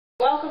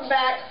Welcome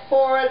back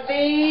for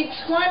the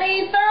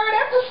 23rd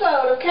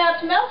episode of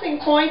Cat's Melting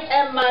Point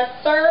and my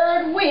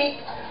third week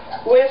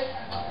with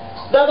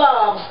the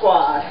Bomb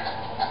Squad.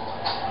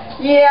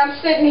 Yeah, I'm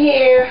sitting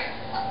here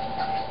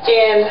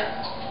in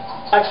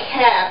a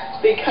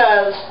cap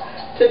because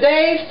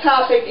today's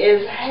topic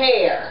is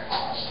hair.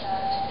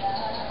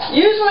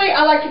 Usually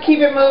I like to keep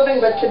it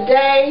moving, but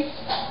today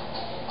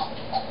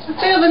I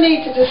feel the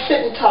need to just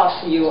sit and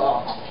talk to you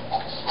all.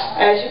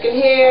 As you can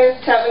hear,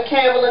 Tevin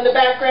Campbell in the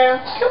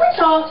background. Can we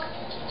talk?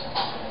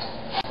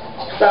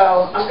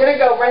 So, I'm going to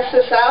go rinse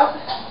this out,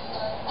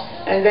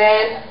 and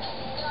then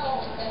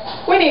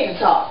we need to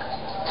talk.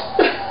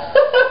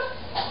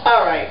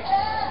 Alright.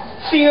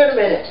 See you in a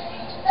minute.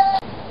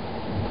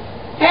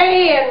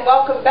 Hey, and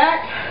welcome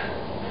back.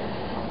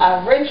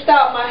 I've rinsed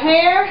out my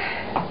hair,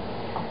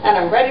 and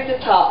I'm ready to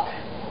talk.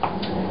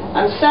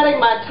 I'm setting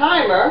my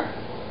timer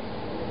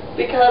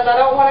because I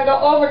don't want to go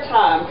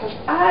overtime, because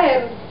I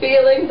am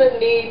feeling the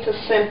need to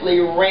simply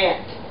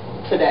rant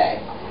today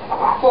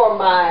for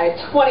my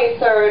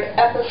 23rd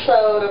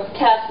episode of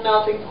Cat's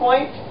Melting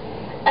Point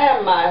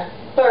and my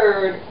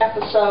third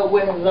episode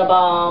with the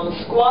Bomb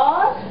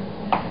Squad.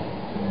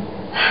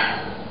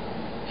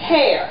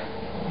 Hair.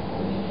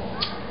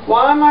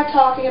 Why am I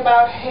talking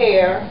about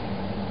hair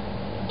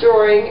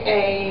during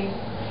a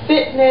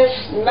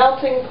fitness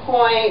melting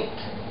point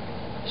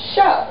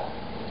show?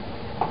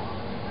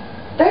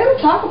 They're going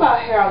to talk about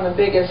hair on The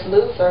Biggest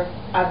Loser,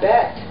 I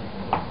bet.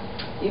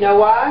 You know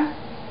why?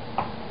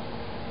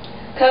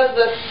 Because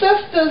the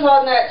sisters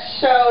on that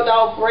show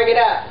don't bring it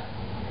up.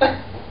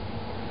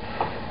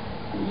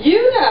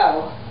 You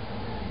know,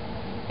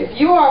 if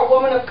you are a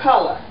woman of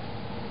color,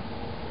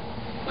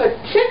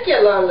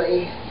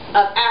 particularly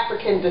of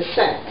African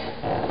descent,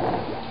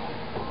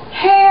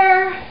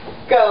 hair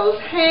goes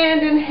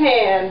hand in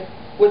hand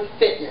with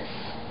fitness.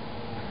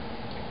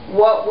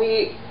 What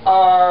we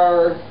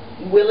are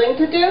willing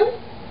to do,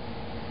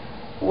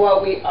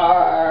 what we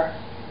are,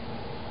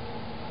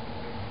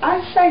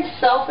 I say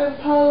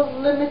self-imposed,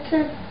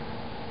 limited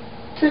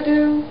to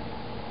do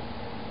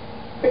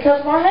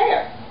because of our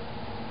hair.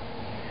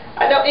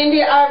 I know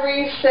India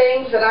Irie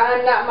sings that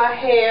I'm not my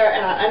hair,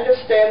 and I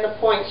understand the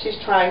point she's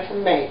trying to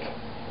make.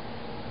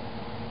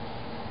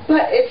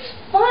 But it's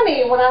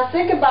funny when I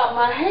think about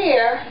my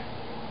hair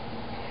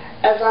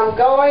as I'm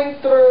going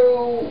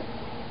through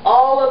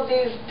all of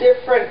these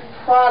different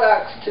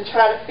products to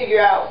try to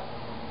figure out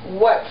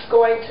what's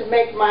going to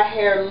make my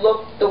hair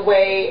look the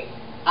way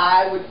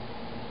I would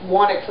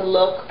want it to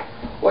look,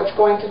 what's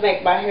going to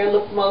make my hair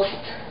look most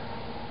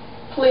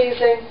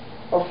pleasing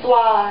or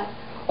fly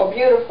or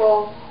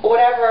beautiful or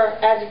whatever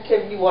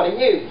adjective you want to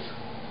use.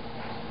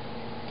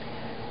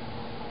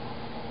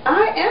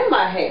 I am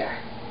my hair,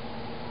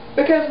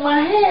 because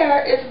my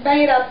hair is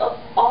made up of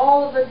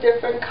all of the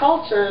different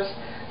cultures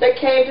that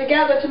came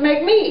together to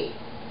make me.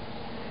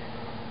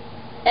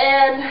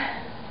 And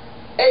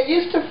it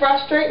used to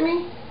frustrate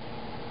me.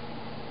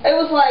 It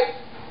was like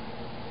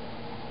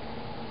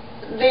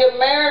the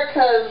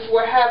Americas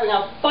were having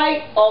a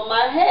fight on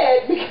my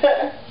head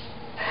because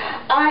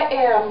I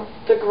am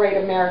the great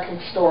American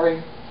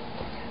story.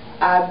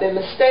 I've been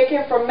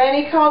mistaken for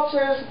many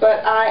cultures,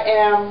 but I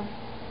am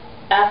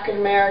African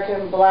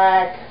American,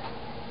 black,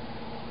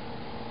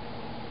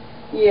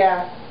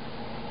 yeah,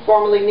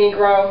 formerly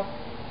Negro,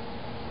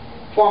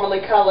 formerly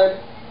colored.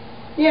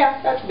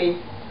 Yeah, that's me.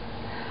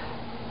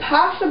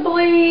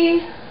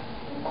 Possibly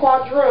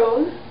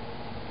quadroon,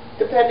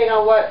 depending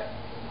on what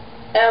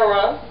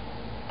era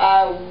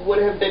I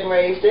would have been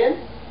raised in,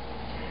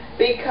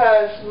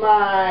 because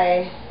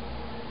my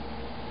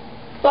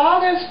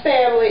father's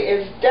family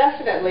is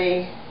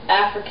definitely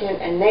African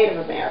and Native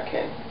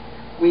American.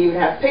 We even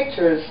have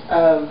pictures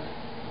of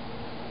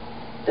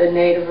the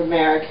Native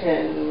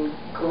American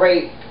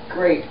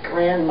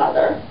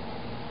great-great-grandmother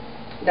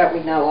that we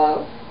know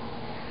of.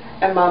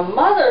 And my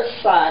mother's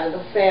side of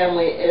the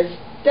family is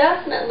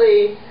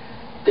definitely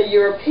the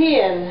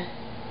European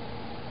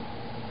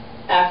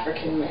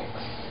African mix.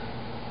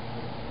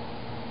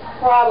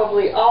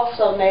 Probably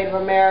also Native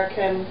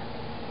American,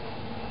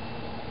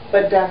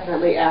 but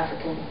definitely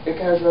African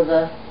because of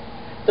the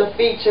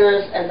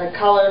features and the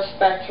color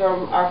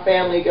spectrum. Our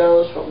family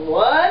goes from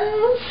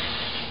one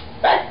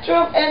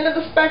spectrum, end of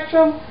the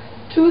spectrum,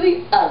 to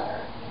the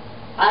other.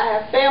 I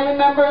have family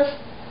members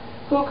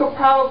who could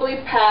probably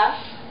pass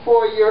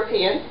for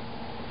European,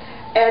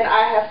 and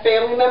I have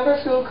family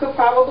members who could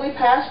probably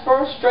pass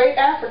for straight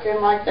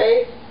African, like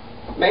they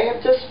may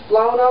have just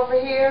flown over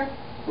here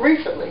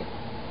recently.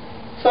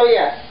 So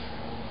yes,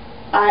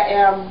 I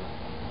am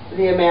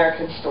the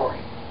American story.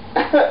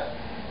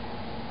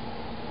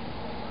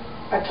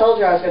 I told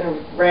you I was going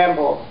to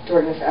ramble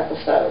during this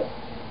episode.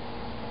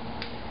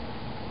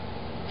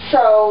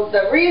 So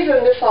the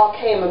reason this all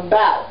came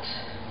about,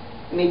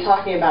 me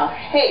talking about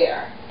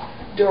hair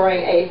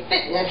during a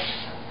fitness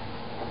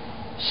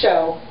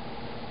show,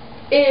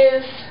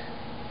 is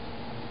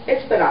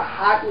it's been a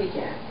hot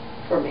weekend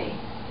for me.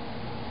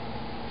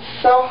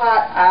 So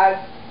hot, I've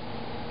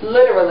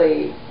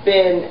literally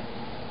been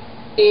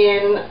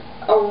in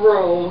a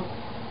room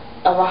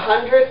of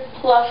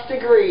 100+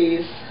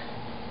 degrees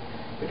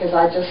because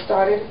I just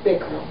started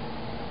Bikram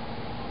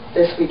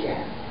this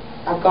weekend.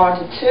 I've gone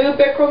to 2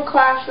 Bikram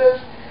classes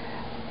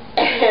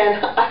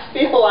and I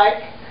feel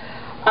like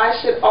I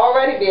should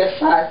already be a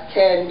size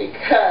 10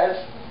 because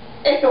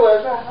it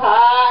was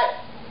hot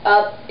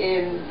up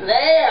in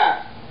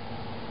there.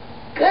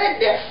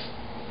 Goodness.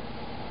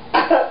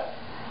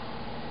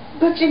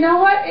 But you know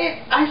what?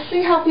 I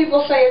see how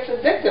people say it's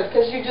addictive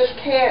because you just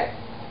can't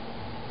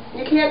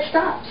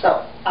stop.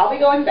 So I'll be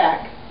going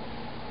back.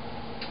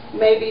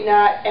 Maybe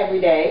not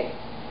every day,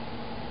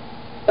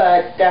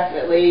 but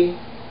definitely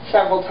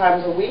several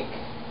times a week.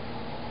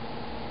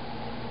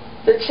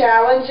 The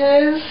challenge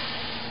is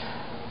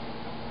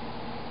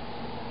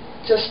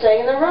just stay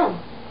in the room.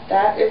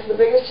 That is the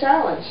biggest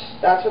challenge.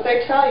 That's what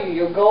they tell you.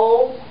 Your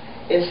goal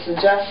is to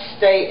just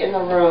stay in the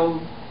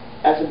room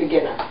as a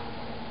beginner.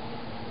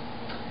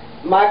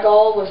 My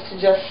goal was to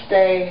just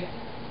stay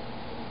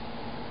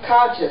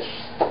conscious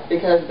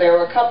because there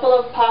were a couple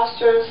of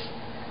postures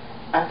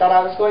I thought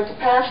I was going to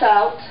pass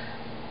out,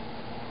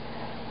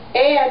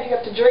 and you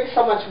have to drink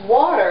so much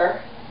water.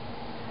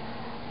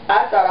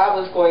 I thought I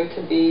was going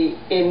to be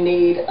in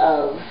need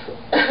of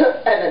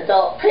an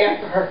adult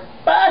pamper,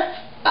 but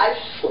I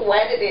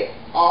sweated it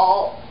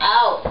all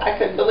out. I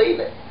couldn't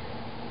believe it.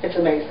 It's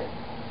amazing.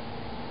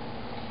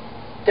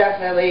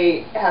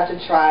 Definitely have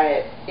to try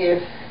it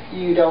if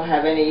you don't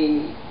have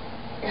any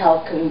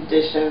health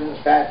conditions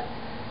that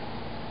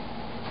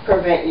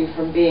prevent you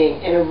from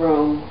being in a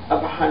room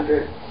of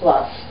 100+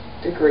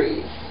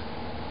 degrees.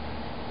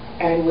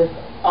 And with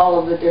all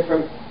of the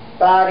different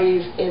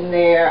bodies in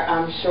there,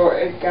 I'm sure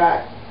it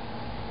got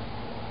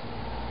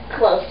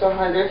close to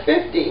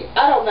 150.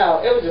 I don't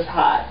know. It was just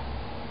hot.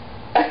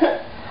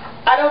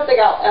 I don't think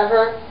I'll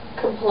ever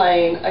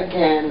complain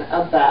again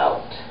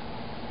about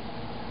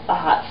a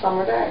hot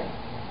summer day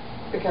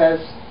because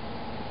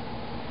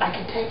I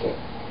can take it.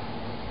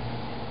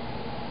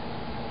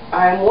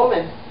 I am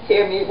woman.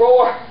 Hear me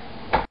roar.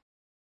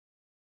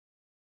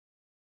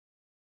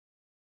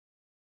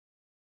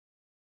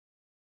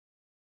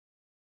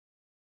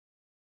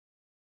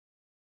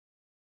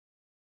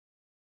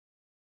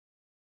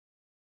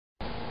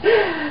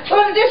 So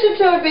in addition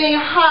to it being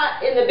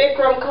hot in the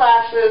Bikram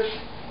classes,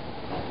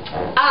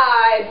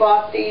 I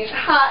bought these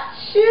hot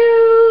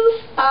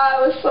shoes.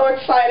 I was so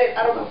excited.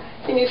 I don't know.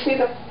 Can you see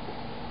them?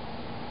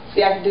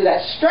 See, I can do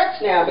that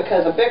stretch now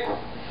because of Bikram.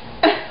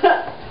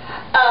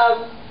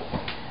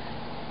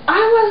 I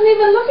wasn't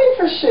even looking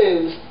for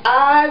shoes.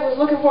 I was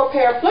looking for a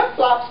pair of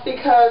flip-flops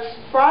because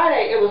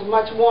Friday it was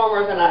much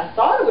warmer than I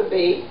thought it would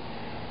be,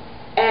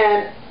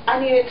 and I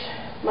needed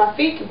my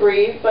feet to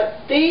breathe,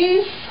 but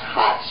these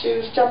hot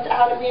shoes jumped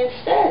out at me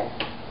instead.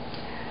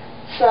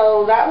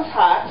 So that was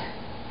hot.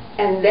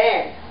 And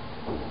then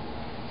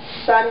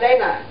Sunday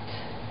night,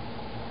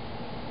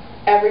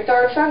 every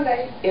third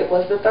Sunday, it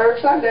was the third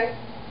Sunday,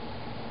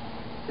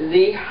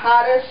 the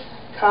hottest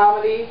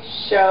comedy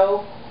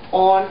show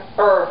on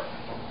earth.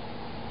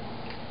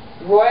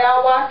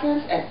 Royale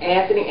Watkins and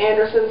Anthony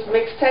Anderson's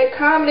Mixtape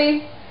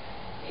Comedy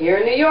here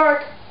in New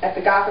York at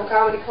the Gotham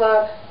Comedy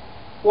Club.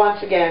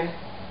 Once again,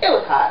 it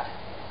was hot.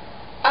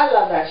 I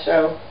love that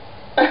show.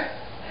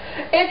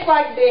 It's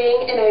like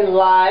being in a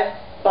live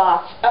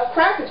box of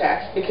Cracker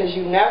Jacks because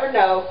you never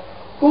know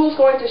who's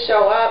going to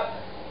show up.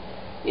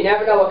 You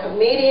never know what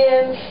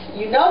comedians.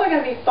 You know they're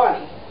going to be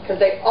funny because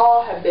they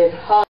all have been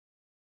hung.